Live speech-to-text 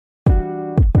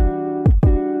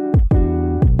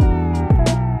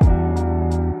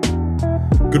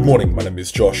Good morning, my name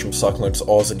is Josh from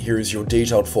CyclonesOZ, and here is your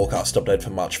detailed forecast update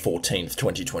for March 14th,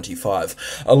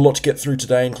 2025. A lot to get through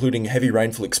today, including heavy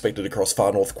rainfall expected across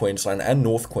far North Queensland and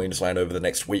North Queensland over the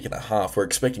next week and a half. We're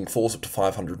expecting falls up to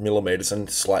 500mm and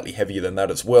slightly heavier than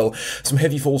that as well. Some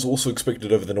heavy falls also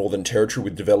expected over the Northern Territory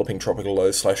with developing tropical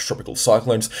lows/tropical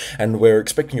cyclones, and we're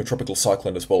expecting a tropical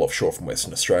cyclone as well offshore from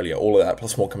Western Australia. All of that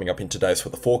plus more coming up in today's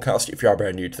weather forecast. If you are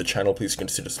brand new to the channel, please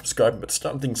consider subscribing. But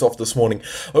starting things off this morning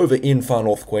over in far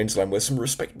North Queensland, where some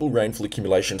respectable rainfall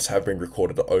accumulations have been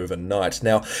recorded overnight.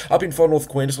 Now, up in far North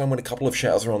Queensland, when a couple of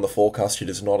showers are on the forecast, it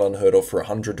is not unheard of for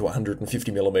 100 to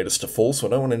 150mm to fall, so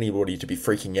I don't want anybody to be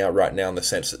freaking out right now in the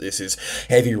sense that this is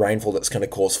heavy rainfall that's going to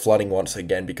cause flooding once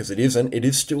again, because it isn't. It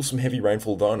is still some heavy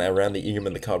rainfall though, and around the Ingham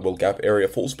and the Cardwell Gap area.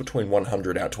 Falls between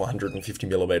 100 out to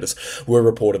 150mm were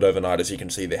reported overnight. As you can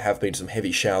see, there have been some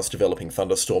heavy showers developing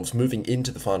thunderstorms moving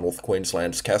into the far North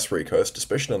Queensland's Cassowary Coast,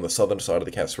 especially on the southern side of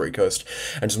the Cassowary Coast,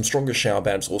 and some stronger shower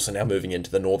bands also now moving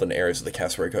into the northern areas of the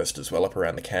Cassowary Coast as well, up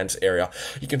around the Cairns area.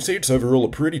 You can see it's overall a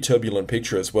pretty turbulent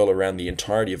picture as well around the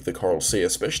entirety of the Coral Sea,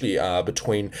 especially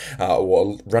between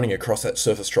or running across that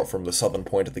surface trough from the southern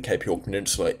point of the Cape York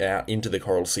Peninsula out into the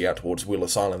Coral Sea out towards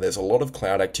Willis Island. There's a lot of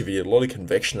cloud activity, a lot of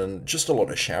convection, and just a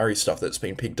lot of showery stuff that's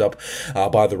been picked up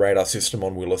by the radar system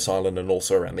on Willis Island and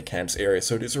also around the Cairns area.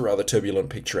 So it is a rather turbulent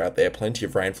picture out there. Plenty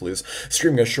of rainfall is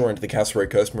streaming ashore into the Cassowary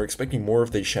Coast, and we're expecting more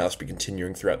of these showers to be continuing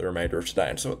throughout the remainder of today.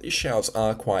 And so these showers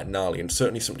are quite gnarly and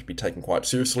certainly something to be taken quite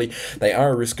seriously. They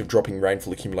are a risk of dropping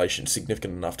rainfall accumulation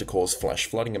significant enough to cause flash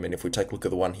flooding. I mean, if we take a look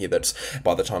at the one here that's,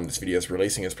 by the time this video is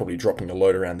releasing, is probably dropping a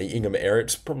load around the Ingham area,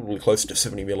 it's probably closer to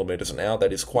 70mm an hour.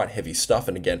 That is quite heavy stuff,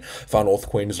 and again, far North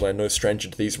Queensland, no stranger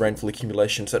to these rainfall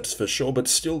accumulations, that's for sure, but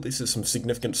still, this is some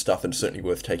significant stuff and certainly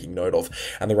worth taking note of,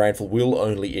 and the rainfall will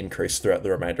only increase throughout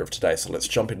the remainder of today. So let's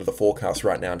jump into the forecast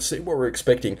right now and see what we're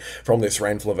expecting from this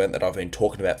rainfall event that I've been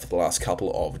talking about for the last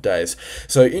couple of days.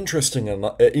 So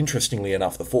interestingly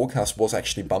enough, the forecast was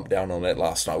actually bumped down on it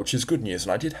last night, which is good news,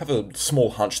 and I did have a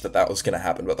small hunch that that was going to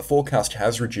happen, but the forecast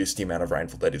has reduced the amount of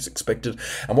rainfall that is expected,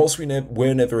 and whilst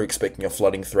we're never expecting a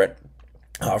flooding threat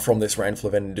from this rainfall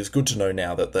event, it is good to know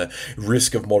now that the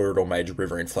risk of moderate or major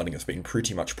riverine flooding has been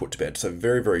pretty much put to bed. So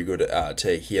very, very good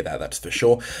to hear that, that's for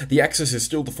sure. The axis is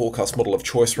still the forecast model of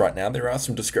choice right now. There are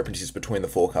some discrepancies between the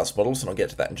forecast models, and I'll get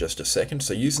to that in just a second.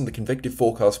 So using the convective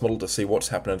forecast model to see what's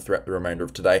happening throughout the remainder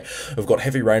of today, we've got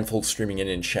heavy rainfall streaming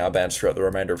in shower bands throughout the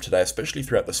remainder of today, especially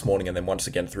throughout this morning, and then once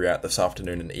again throughout this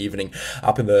afternoon and evening.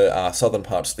 Up in the southern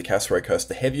parts of the Cassowary Coast,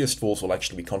 the heaviest falls will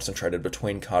actually be concentrated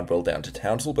between Cardwell down to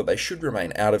Townsville, but they should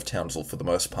remain out of Townsville for the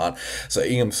most part. So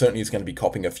Ingham certainly is going to be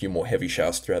copping a few more heavy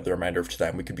showers throughout the remainder of today,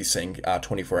 and we could be seeing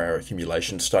 24-hour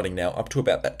accumulation starting now up to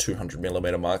about that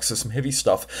 200mm mark. So some heavy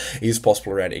stuff is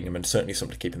possible around Ingham, and certainly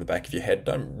something to keep in the back of your head.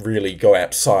 Don't really go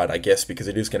outside, I guess, because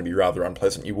it is going to be rather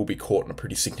unpleasant. You will be caught in a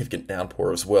pretty significant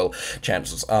downpour as well,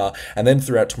 chances are. And then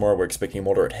throughout tomorrow, we're expecting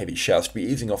moderate heavy showers to be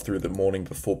easing off through the morning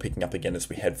before picking up again as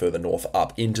we head further north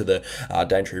up into the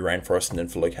Daintree rainforest, and then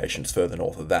for locations further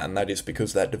north of that. And that is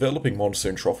because that developing monsoon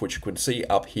trough, which you can see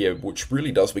up here, which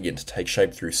really does begin to take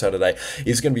shape through Saturday,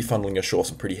 is going to be funneling ashore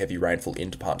some pretty heavy rainfall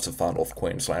into parts of far North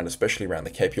Queensland, especially around the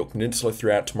Cape York Peninsula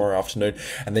throughout tomorrow afternoon,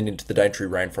 and then into the Daintree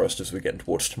rainforest as we get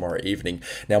towards tomorrow evening.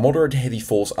 Now, moderate heavy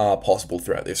falls are possible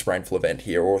throughout this rainfall event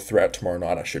here, or throughout tomorrow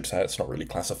night, I should say. It's not really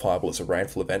classifiable as a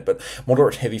rainfall event, but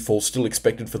moderate heavy falls still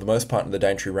expected for the most part in the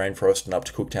Daintree rainforest, and up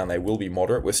to Cooktown they will be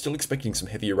moderate. We're still expecting some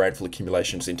heavier rainfall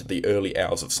accumulations into the early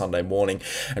hours of Sunday morning,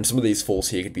 and some of these falls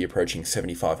here could be approaching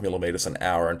 75mm an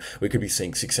hour, and we could be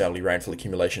seeing 6-hourly rainfall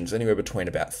accumulations anywhere between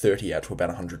about 30 out to about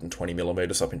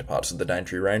 120mm up into parts of the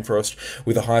Daintree rainforest,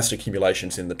 with the highest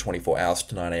accumulations in the 24 hours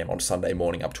to 9 AM on Sunday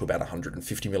morning up to about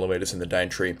 150mm in the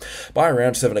Daintree. By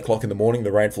around 7 o'clock in the morning,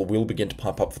 the rainfall will begin to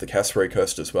pump up for the Cassowary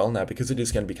Coast as well. Now, because it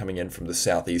is going to be coming in from the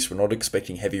southeast, we're not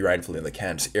expecting heavy rainfall in the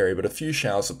Cairns area, but a few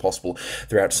showers are possible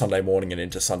throughout Sunday morning and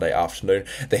into Sunday afternoon.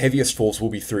 The heaviest falls will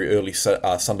be through early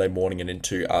Sunday morning and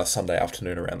into Sunday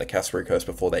afternoon around the Cassowary Coast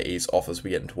before they ease off as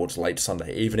we get towards late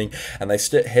Sunday evening, and they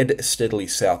head steadily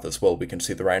south as well. We can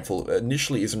see the rainfall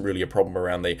initially isn't really a problem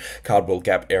around the Cardwell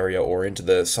Gap area or into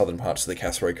the southern parts of the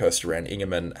Cassowary Coast around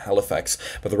Ingham and Halifax,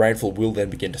 but the rainfall will then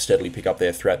begin to steadily pick up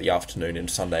there throughout the afternoon in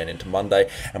Sunday and into Monday,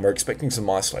 and we're expecting some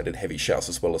isolated heavy showers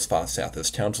as well as far south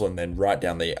as Townsville, and then right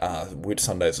down the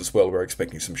Whitsundays as well. We're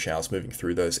expecting some showers moving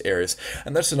through those areas,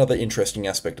 and that's another interesting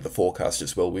aspect of the forecast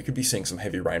as well. We could be seeing some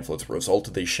heavy rainfall as a result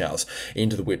of these showers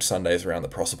into the Whitsundays Sundays around the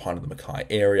Proserpine and the Mackay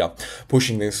area.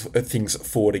 Pushing things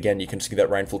forward again, you can see that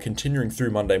rainfall continuing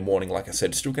through Monday morning. Like I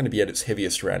said, still going to be at its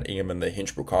heaviest around Ingham and the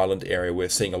Hinchbrook Island area. We're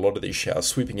seeing a lot of these showers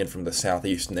sweeping in from the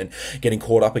southeast and then getting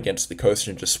caught up against the coast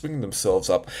and just swinging themselves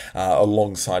up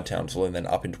alongside Townsville and then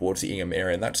up in towards the Ingham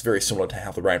area. And that's very similar to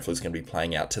how the rainfall is going to be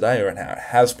playing out today, and how it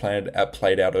has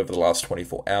played out over the last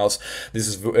 24 hours. This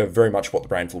is very much what the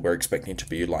rainfall we're expecting to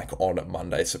be like on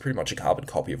Monday, so pretty much a carbon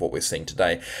copy of what we're seeing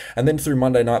today. And then through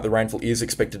Monday night, the rainfall is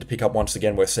expected to pick up once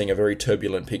again. We're seeing a very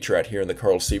turbulent picture out here in the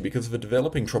Coral Sea because of a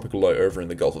developing tropical low over in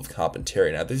the Gulf of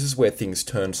Carpentaria. Now, this is where things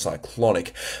turn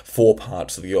cyclonic for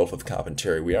parts of the Gulf of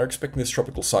Carpentaria. We are expecting this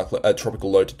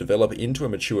tropical low to develop into a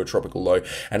mature tropical low,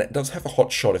 and it does have a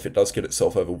hot shot if it does get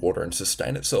itself over water and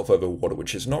sustain itself over water,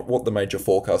 which is not what the major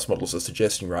forecast models are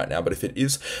suggesting right now. But if it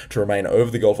is to remain over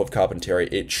the Gulf of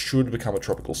Carpentaria, it should become a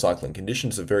tropical cyclone.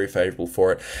 Conditions are very favourable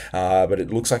for it, but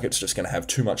it looks like it's just going to have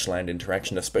too much land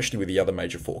interaction, especially with the other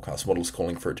major forecast models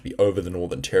calling for it to be over the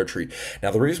Northern Territory.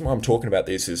 Now, the reason why I'm talking about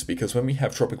this is because when we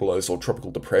have tropical lows or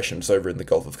tropical depressions over in the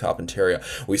Gulf of Carpentaria,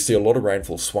 we see a lot of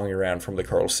rainfall swung around from the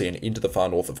Coral Sea and into the far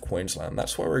north of Queensland.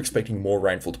 That's why we're expecting more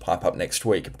rainfall to pipe up next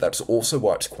week, but that's also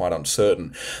why it's quite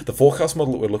uncertain. The forecast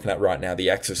model that we're looking at right now, the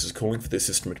axis, is calling for this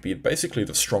system to be basically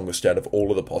the strongest out of all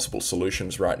of the possible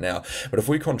solutions right now. But if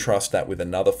we contrast that with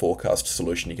another forecast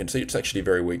solution, you can see it's actually a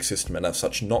very weak system, and as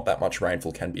such, not that much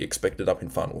rainfall can be expected up in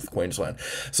far north Queensland.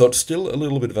 So it's still a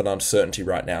little bit of an uncertainty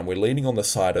right now, and we're leaning on the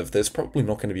side of there's probably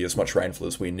not going to be as much rainfall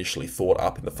as we initially thought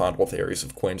up in the far north areas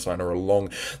of Queensland or along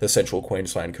the central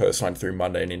Queensland coastline through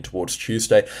Monday and in towards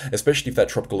Tuesday, especially if that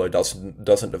tropical low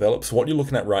doesn't develop. So what you're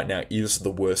looking at right now is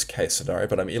the worst case scenario,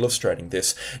 but I'm illustrating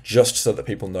this just so that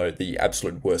people know the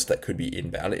absolute worst that could be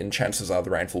inbound, and chances are the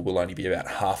rainfall will only be about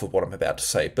half of what I'm about to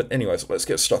say. But anyways, let's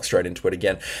get stuck straight into it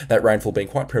again. That rainfall being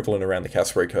quite prevalent around the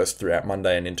Cassowary Coast throughout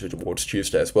Monday and into towards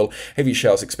Tuesday as well. Heavy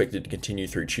showers expected to continue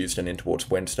through Tuesday and in towards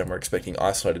Wednesday, and we're expecting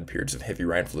isolated periods of heavy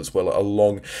rainfall as well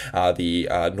along the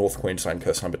North Queensland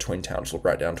coastline between Townsville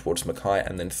right down towards Mackay,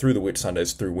 and then through the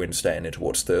Whitsundays through Wednesday and in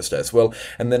towards Thursday as well.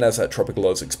 And then as that tropical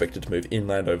low is expected to move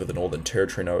inland over the Northern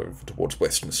Territory and over towards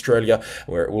Western Australia,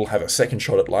 where it will have a second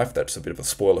shot at life. That's a bit of a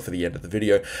spoiler for the end of the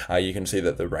video. You can see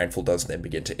that the rainfall does then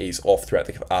begin to ease off throughout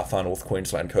the far north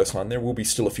Queensland coastline. There will be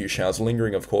still a few showers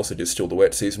lingering. Of course, it is still the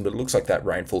wet season, but it looks like that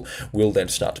rainfall will then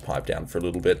start to pipe down for a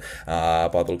little bit by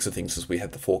the looks of things as we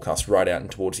have the forecast right out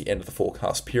and towards the end of the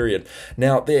forecast period.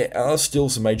 Now, there are still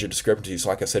some major discrepancies,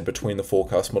 like I said, between the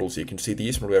forecast models. You can see the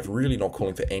Eastern Wave really not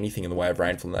calling for anything in the way of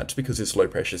rainfall, and that's because this low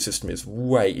pressure system is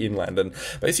way inland and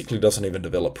basically doesn't even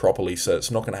develop properly, so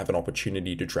it's not going to have an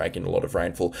opportunity to drag in a lot of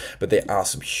rainfall. But there are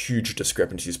some huge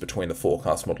discrepancies between the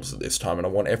forecast models at this time, and I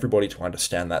want everybody to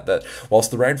understand that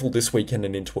whilst the rainfall this weekend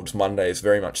and in towards Monday is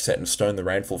very much set in stone, the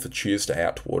rainfall for Tuesday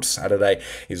out towards Saturday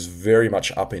is very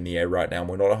much up in the air right now, and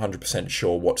we're not 100%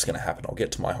 sure what's going to happen. I'll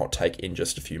get to my hot take in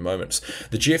just a few moments.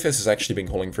 The GFS has actually been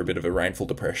calling for a bit of a rainfall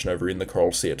depression over in the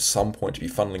Coral Sea at some point to be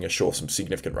funneling ashore some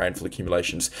significant rainfall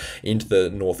accumulations into the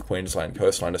North Queensland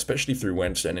coastline, especially through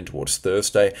Wednesday and in towards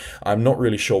Thursday. I'm not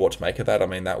really sure what to make of that. I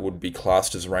mean, that would be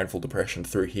classed as a rainfall depression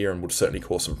through here and would certainly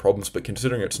cause some problems, but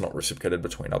considering it's not reciprocated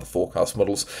between other forecast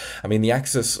models, I mean, the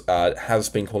axis has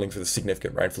been calling for the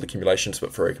significant rainfall accumulations,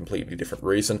 but for a completely different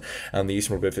reason, and the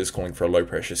Eastern River is calling for a low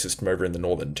pressure system over in the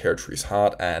Northern Territory's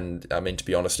heart, and I mean, to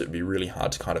be honest, it'd be really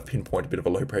hard to kind of pinpoint a bit of a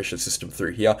low pressure system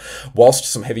through here. Whilst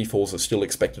some heavy falls are still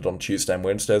expected on Tuesday and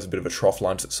Wednesday, as a bit of a trough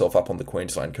lines itself up on the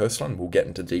Queensland coastline. We'll get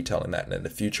into detail in that in the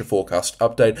future forecast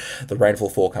update. The rainfall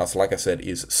forecast, like I said,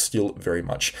 is still very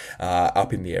much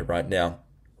up in the air right now.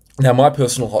 Now, my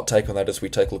personal hot take on that as we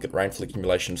take a look at rainfall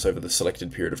accumulations over the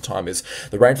selected period of time is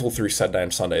the rainfall through Saturday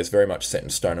and Sunday is very much set in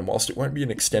stone, and whilst it won't be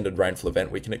an extended rainfall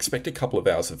event, we can expect a couple of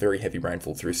hours of very heavy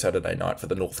rainfall through Saturday night for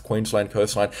the North Queensland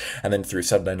coastline, and then through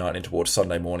Saturday night and towards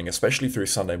Sunday morning, especially through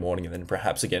Sunday morning, and then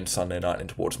perhaps again Sunday night and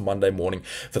towards Monday morning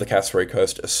for the Cassowary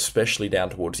Coast, especially down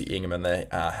towards the Ingham and the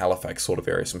Halifax sort of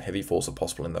area. Some heavy falls are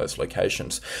possible in those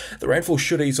locations. The rainfall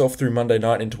should ease off through Monday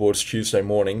night and towards Tuesday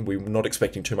morning. We're not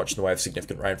expecting too much in the way of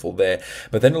significant rainfall there,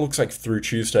 but then it looks like through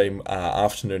Tuesday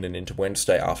afternoon and into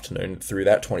Wednesday afternoon, through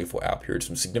that 24-hour period,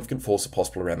 some significant falls are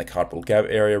possible around the Cardwell Gap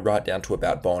area, right down to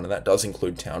about Bowen, and that does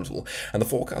include Townsville. And the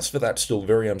forecast for that's still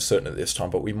very uncertain at this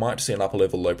time, but we might see an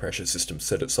upper-level low-pressure system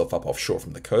set itself up offshore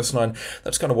from the coastline.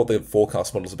 That's kind of what the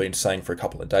forecast models have been saying for a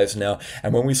couple of days now.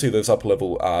 And when we see those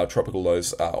upper-level tropical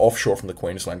lows offshore from the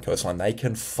Queensland coastline, they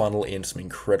can funnel in some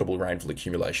incredible rainfall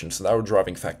accumulation. So they were a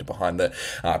driving factor behind the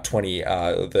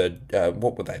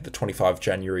what were they? the 25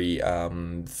 January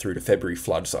through to February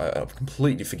floods. I'm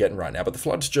completely forgetting right now, but the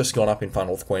floods just gone up in far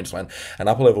north Queensland, and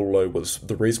upper level low was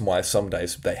the reason why some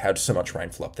days they had so much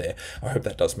rainfall up there. I hope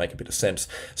that does make a bit of sense.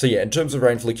 So yeah, in terms of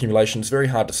rainfall accumulation, it's very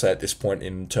hard to say at this point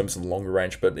in terms of the longer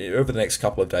range, but over the next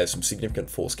couple of days, some significant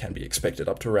falls can be expected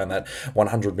up to around that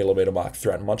 100mm mark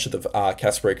throughout much of the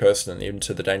Cassowary Coast and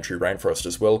into the Daintree rainforest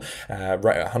as well.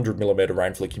 100mm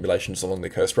rainfall accumulations along the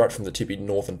coast, right from the tippy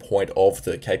northern point of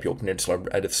the Cape York Peninsula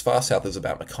and as far south as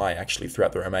about Mackay, actually,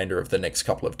 throughout the remainder of the next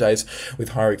couple of days, with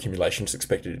higher accumulations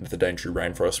expected into the Daintree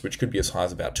rainforest, which could be as high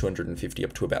as about 250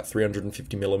 up to about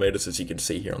 350mm, as you can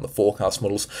see here on the forecast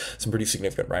models. Some pretty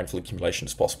significant rainfall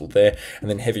accumulations possible there, and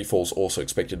then heavy falls also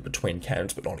expected between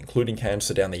Cairns, but not including Cairns,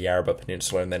 so down the Yarrabah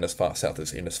Peninsula, and then as far south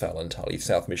as Innisfail and Tully,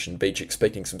 South Mission Beach,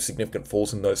 expecting some significant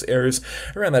falls in those areas,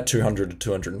 around that 200 to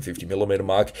 250mm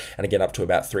mark, and again up to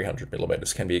about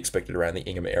 300mm can be expected around the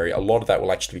Ingham area. A lot of that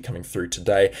will actually be coming through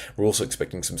today. We're also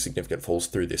expecting some significant falls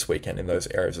through this weekend in those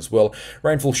areas as well.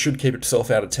 Rainfall should keep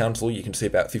itself out of Townsville. You can see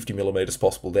about 50mm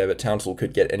possible there, but Townsville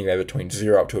could get anywhere between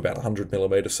 0 up to about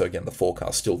 100mm, so again the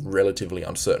forecast still relatively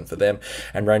uncertain for them,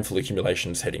 and rainfall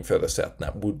accumulations heading further south, and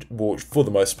that would for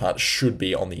the most part should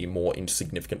be on the more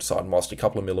insignificant side, and whilst a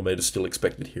couple of millimetres still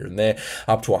expected here and there,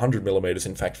 up to 100mm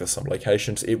in fact for some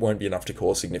locations, it won't be enough to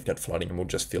cause significant flooding and will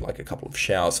just feel like a couple of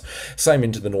showers. Same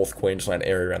into the North Queensland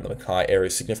area around the Mackay area.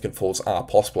 Significant falls are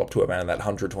possible up to around that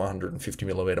 100 to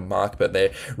 150mm mark, but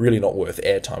they're really not worth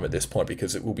airtime at this point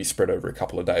because it will be spread over a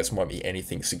couple of days and won't be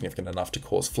anything significant enough to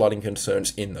cause flooding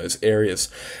concerns in those areas.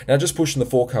 Now, just pushing the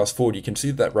forecast forward, you can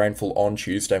see that rainfall on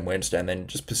Tuesday and Wednesday, and then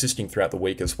just persisting throughout the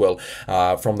week as well,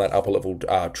 from that upper level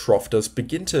trough does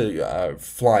begin to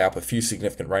fly up a few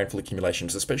significant rainfall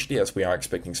accumulations, especially as we are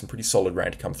expecting some pretty solid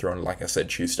rain to come through on, like I said,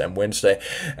 Tuesday and Wednesday,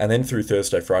 and then through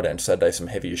Thursday, Friday and Saturday, some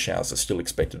heavier showers are still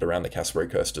expected around the Cassowary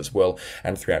Coast as well,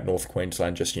 and throughout North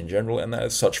Queensland just in general, and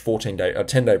as such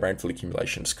 10-day rainfall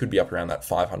accumulations could be up around that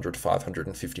 500 to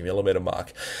 550mm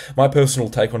mark. My personal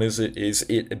take on is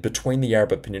it between the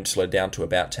Yarrabah Peninsula down to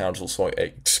about Townsville, so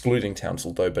excluding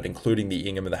Townsville though, but including the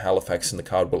Ingham and the Halifax and the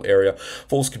Cardwell area,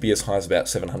 falls could be as high as about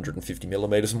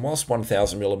 750mm, and whilst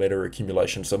 1000mm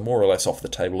accumulations are more or less off the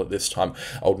table at this time,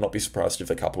 I would not be surprised if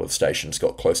a couple of stations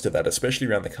got close to that, especially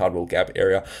around the Cardwell Gap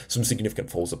area. Some significant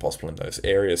falls are possible in those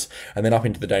areas, and then up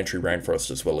into the Daintree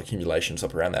rainforest as well, accumulations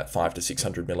up around that 500 to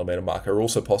 600mm mark are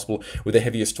also possible, with the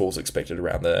heaviest falls expected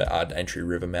around the Daintree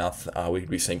River mouth. We could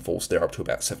be seeing falls there up to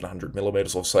about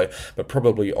 700mm or so, but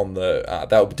probably on the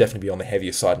that would definitely be on the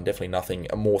heavier side, and definitely nothing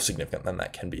more significant than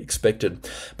that can be expected.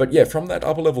 But yeah, from that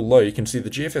upper level low, you can see the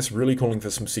GFS really calling for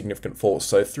some significant falls.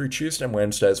 So through Tuesday and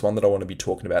Wednesday is one that I want to be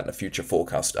talking about in a future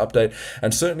forecast update,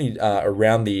 and certainly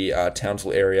around the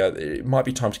Townsville area, it might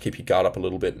be time to keep your guard up a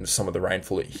little bit in some of the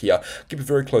rainfall here. Keep a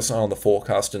very close eye on the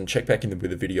forecast and check back in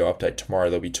with a video update tomorrow.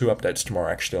 There'll be 2 updates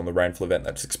tomorrow actually on the rainfall event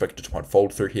that's expected to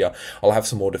unfold through here. I'll have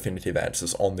some more definitive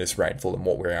answers on this rainfall and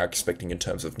what we are expecting in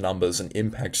terms of numbers and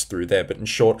impacts through there. But in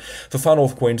short, for far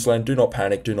north Queensland, do not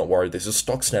panic, do not worry. There's a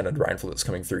stock standard rainfall that's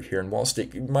coming through here, and whilst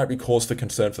it might be cause for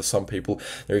concern for some people,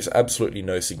 there is absolutely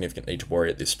no significant need to worry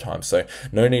at this time. So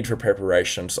no need for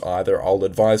preparations either. I'll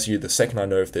advise you the second I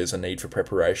know if there's a need for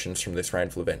preparations from this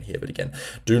rainfall event here. But again,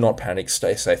 do not panic,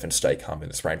 stay safe and stay calm in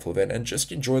this rainfall event, and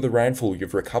just enjoy the rainfall.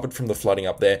 You've recovered from the flooding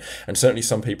up there, and certainly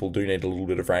some people do need a little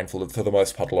bit of rainfall. For the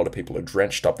most part, a lot of people are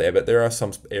drenched up there, but there are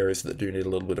some areas that do need a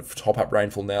little bit of top-up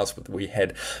rainfall now as we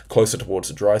head closer towards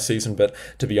the dry season. But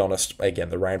to be honest, again,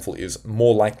 the rainfall is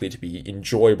more likely to be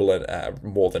enjoyable and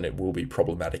more than it will be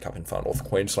problematic up in far north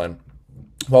Queensland.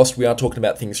 Whilst we are talking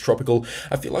about things tropical,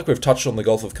 I feel like we've touched on the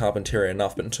Gulf of Carpentaria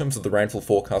enough, but in terms of the rainfall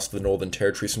forecast for the Northern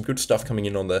Territory, some good stuff coming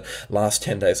in on the last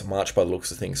 10 days of March by the looks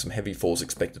of things. Some heavy falls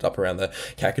expected up around the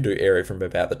Kakadu area from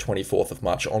about the 24th of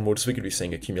March onwards. We could be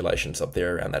seeing accumulations up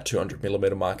there around that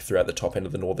 200mm mark throughout the top end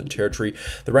of the Northern Territory.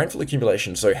 The rainfall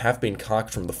accumulations, though, have been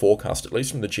carked from the forecast, at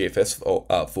least from the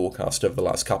GFS forecast over the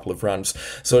last couple of runs,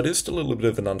 so it is still a little bit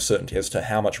of an uncertainty as to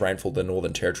how much rainfall the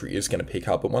Northern Territory is going to pick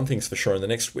up. But one thing's for sure, in the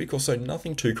next week or so,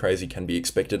 nothing too crazy can be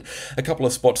expected. A couple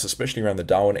of spots, especially around the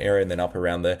Darwin area and then up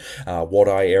around the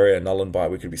Wadeye area,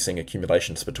 Nullarbor, we could be seeing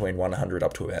accumulations between 100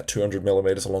 up to about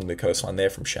 200mm along the coastline there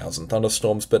from showers and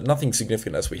thunderstorms, but nothing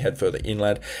significant as we head further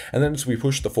inland. And then as we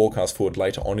push the forecast forward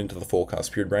later on into the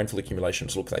forecast period, rainfall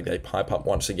accumulations look like they pipe up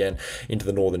once again into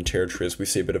the Northern Territory as we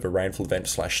see a bit of a rainfall event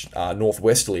slash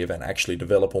northwesterly event actually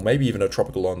develop, or maybe even a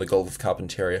tropical on the Gulf of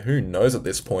Carpentaria, who knows at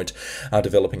this point,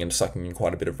 developing and sucking in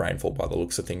quite a bit of rainfall by the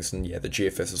looks of things. And yeah, the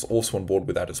GFS is also on board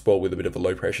with that as well, with a bit of a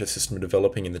low pressure system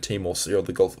developing in the Timor Sea or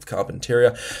the Gulf of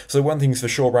Carpentaria. So one thing's for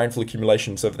sure, rainfall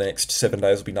accumulations over the next 7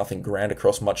 days will be nothing grand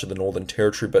across much of the Northern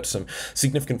Territory, but some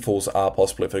significant falls are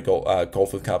possible if a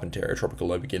Gulf of Carpentaria tropical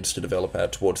low begins to develop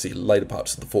out towards the later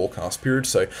parts of the forecast period.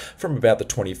 So from about the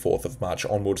 24th of March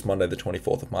onwards, Monday the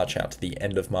 24th of March out to the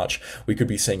end of March, we could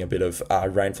be seeing a bit of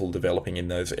rainfall developing in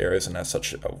those areas, and as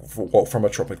such, from a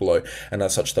tropical low, and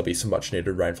as such there'll be some much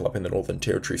needed rainfall up in the Northern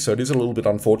Territory. So it is a little bit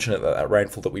unfortunate that that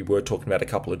rainfall that we were talking about a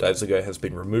couple of days ago has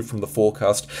been removed from the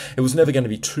forecast. It was never going to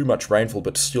be too much rainfall,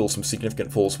 but still some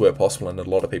significant falls were possible, and a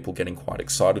lot of people getting quite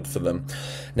excited for them.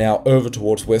 Now over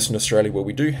towards Western Australia, where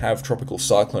we do have tropical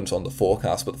cyclones on the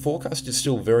forecast, but the forecast is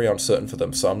still very uncertain for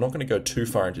them, so I'm not going to go too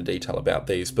far into detail about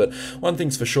these. But one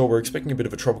thing's for sure, we're expecting a bit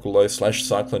of a tropical low /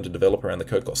 cyclone to develop around the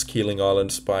Cocos Keeling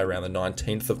Islands by around the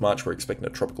 19th of March. We're expecting a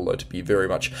tropical low to be very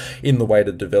much in the way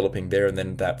to developing there, and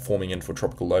then that forming into a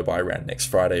tropical low by around next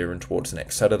Friday or in towards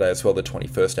next Saturday as well, the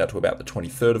 21st out to about the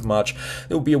 23rd of March.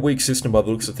 There will be a weak system by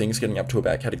the looks of things, getting up to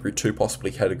about Category 2,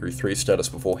 possibly Category 3 status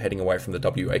before heading away from the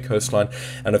WA coastline,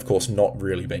 and of course not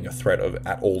really being a threat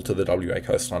at all to the WA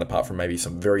coastline, apart from maybe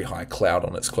some very high cloud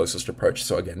on its closest approach.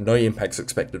 So again, no impacts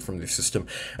expected from this system,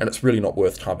 and it's really not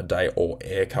worth time of day or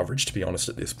air coverage, to be honest,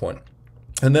 at this point.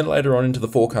 And then later on into the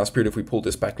forecast period, if we pull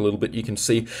this back a little bit, you can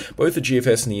see both the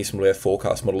GFS and the ECMWF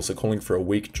forecast models are calling for a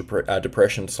weak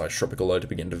depression / tropical low to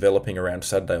begin developing around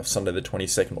Saturday or Sunday the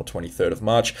 22nd or 23rd of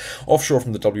March, offshore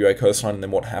from the WA coastline. And then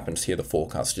what happens here, the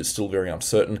forecast is still very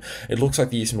uncertain. It looks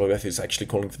like the ECMWF is actually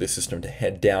calling for this system to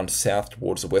head down south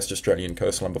towards the West Australian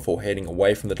coastline before heading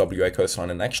away from the WA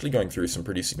coastline and actually going through some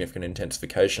pretty significant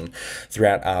intensification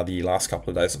throughout the last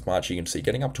couple of days of March. You can see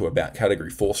getting up to about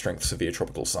Category 4 strength severe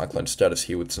tropical cyclone status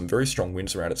here, with some very strong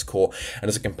winds around its core. And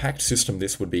as a compact system,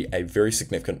 this would be a very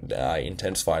significant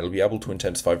intensifier. It'll be able to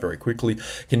intensify very quickly.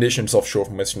 Conditions offshore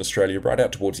from Western Australia right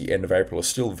out towards the end of April are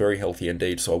still very healthy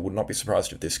indeed, so I would not be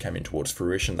surprised if this came in towards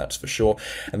fruition, that's for sure.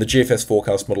 And the GFS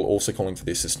forecast model also calling for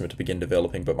this system to begin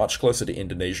developing, but much closer to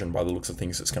Indonesia, and by the looks of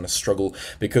things it's going to struggle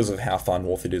because of how far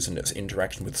north it is and its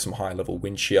interaction with some high level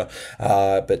wind shear.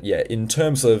 But yeah, in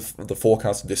terms of the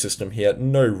forecast of this system here,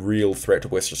 no real threat to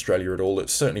West Australia at all.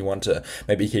 It's certainly one to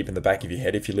maybe keep in the back of your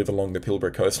head if you live along the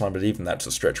Pilbara coastline, but even that's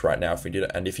a stretch right now if we did it.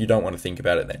 And if you don't want to think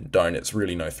about it, then don't. It's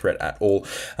really no threat at all.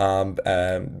 But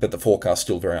the forecast is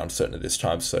still very uncertain at this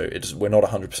time, so we're not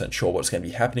 100% sure what's going to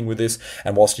be happening with this.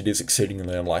 And whilst it is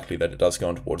exceedingly unlikely that it does go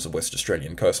on towards the West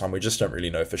Australian coastline, we just don't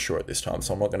really know for sure at this time.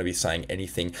 So I'm not going to be saying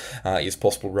anything is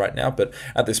possible right now. But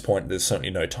at this point, there's certainly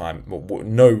no time,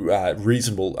 no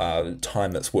reasonable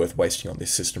time that's worth wasting on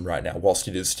this system right now. Whilst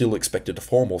it is still expected to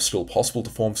form, or still possible to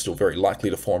form, still very likely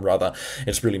to form rather,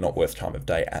 it's really not worth time of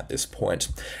day at this point.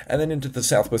 And then into the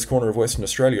southwest corner of Western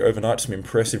Australia, overnight some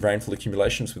impressive rainfall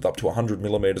accumulations with up to 100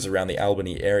 millimetres around the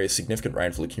Albany area. Significant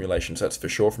rainfall accumulations, that's for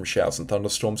sure, from showers and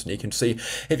thunderstorms. And you can see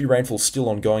heavy rainfall still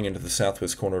ongoing into the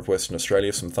southwest corner of Western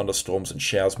Australia. Some thunderstorms and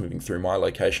showers moving through my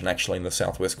location, actually in the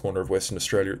southwest corner of Western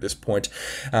Australia at this point.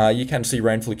 You can see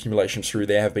rainfall accumulations through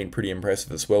there have been pretty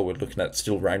impressive as well. We're looking at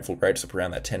still rainfall rates up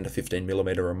around that 10 to 15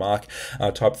 millimetre mark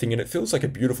type thing, and it feels like a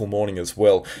beautiful morning as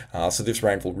well. So this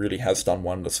rainfall really has done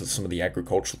wonders for some of the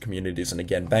agricultural communities, and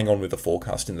again, bang on with the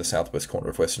forecast in the southwest corner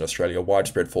of Western Australia.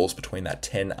 Widespread falls between that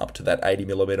 10 up to that 80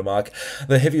 millimetre mark.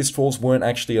 The heaviest falls weren't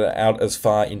actually out as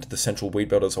far into the central wheat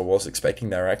belt as I was expecting.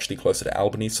 They were actually closer to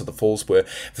Albany, so the falls were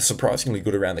surprisingly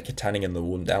good around the Katanning and the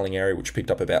Woondaling area, which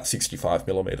picked up about 65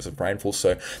 millimetres of rainfall.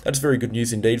 So that's very good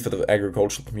news indeed for the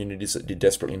agricultural communities that did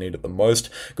desperately need it the most.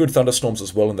 Good thunderstorms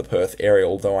as well in the Perth area,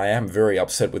 although I am very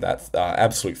upset with that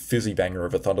absolute fizzy banger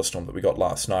of a thunderstorm that we got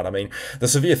last night. I mean, the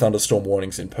severe thunderstorm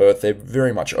warnings in Perth, they're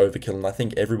very much overkill, and I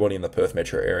think everybody in the Perth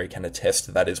metro area can attest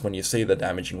to that. Is when you see the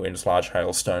damaging winds, large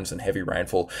hailstones and heavy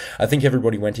rainfall, I think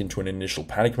everybody went into an initial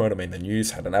panic mode. I mean, the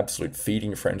news had an absolute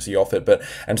feeding frenzy off it,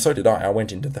 and so did I. I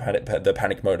went into the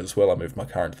panic mode as well. I moved my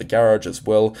car into the garage as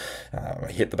well.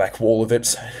 I hit the back wall of it,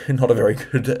 so not a very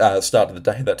good start of the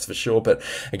day, that's for sure. But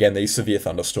again, these severe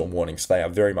thunderstorm warnings, they are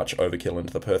very much overkill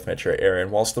into the Perth metro area,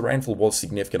 and whilst the rainfall was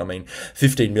significant, I mean,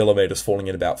 15 millimetres falling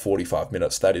in about 45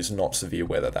 minutes, that is not severe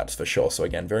weather, that's for sure. So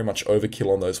again, very much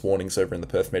overkill on those warnings over in the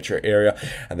Perth metro area,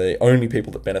 and the only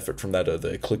people that benefit from that are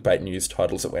the clickbait news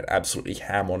titles that went absolutely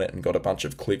ham on it and got a bunch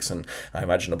of clicks, and I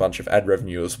imagine a bunch of ad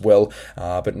revenue as well.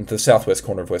 But in the southwest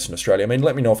corner of Western Australia, I mean,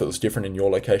 let me know if it was different in your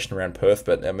location around Perth,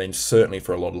 but I mean, certainly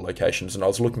for a lot of locations, and I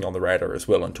was looking on the radar as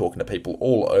well and talking to people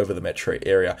all over the metro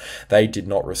area, they did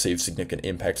not receive significant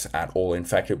impacts at all. In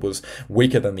fact, it was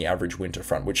weaker than the average winter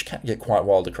front, which which can get quite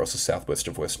wild across the southwest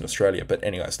of Western Australia. But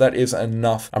anyways, that is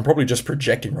enough. I'm probably just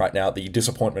projecting right now the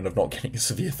disappointment of not getting a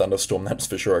severe thunderstorm, that's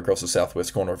for sure, across the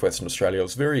southwest corner of Western Australia. I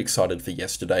was very excited for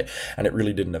yesterday, and it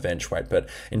really didn't eventuate. But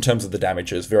in terms of the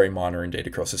damages, very minor indeed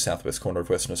across the southwest corner of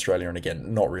Western Australia, and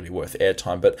again, not really worth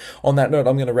airtime. But on that note,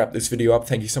 I'm going to wrap this video up.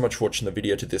 Thank you so much for watching the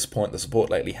video to this point. The support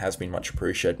lately has been much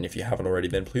appreciated, and if you haven't already,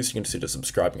 then please consider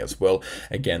subscribing as well.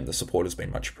 Again, the support has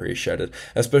been much appreciated.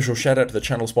 A special shout out to the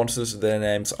channel sponsors. Their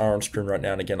names are on screen right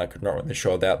now, and again, I could not run this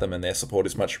show without them, and their support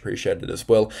is much appreciated as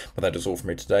well. But that is all from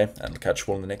me today, and I'll catch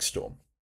you all in the next storm.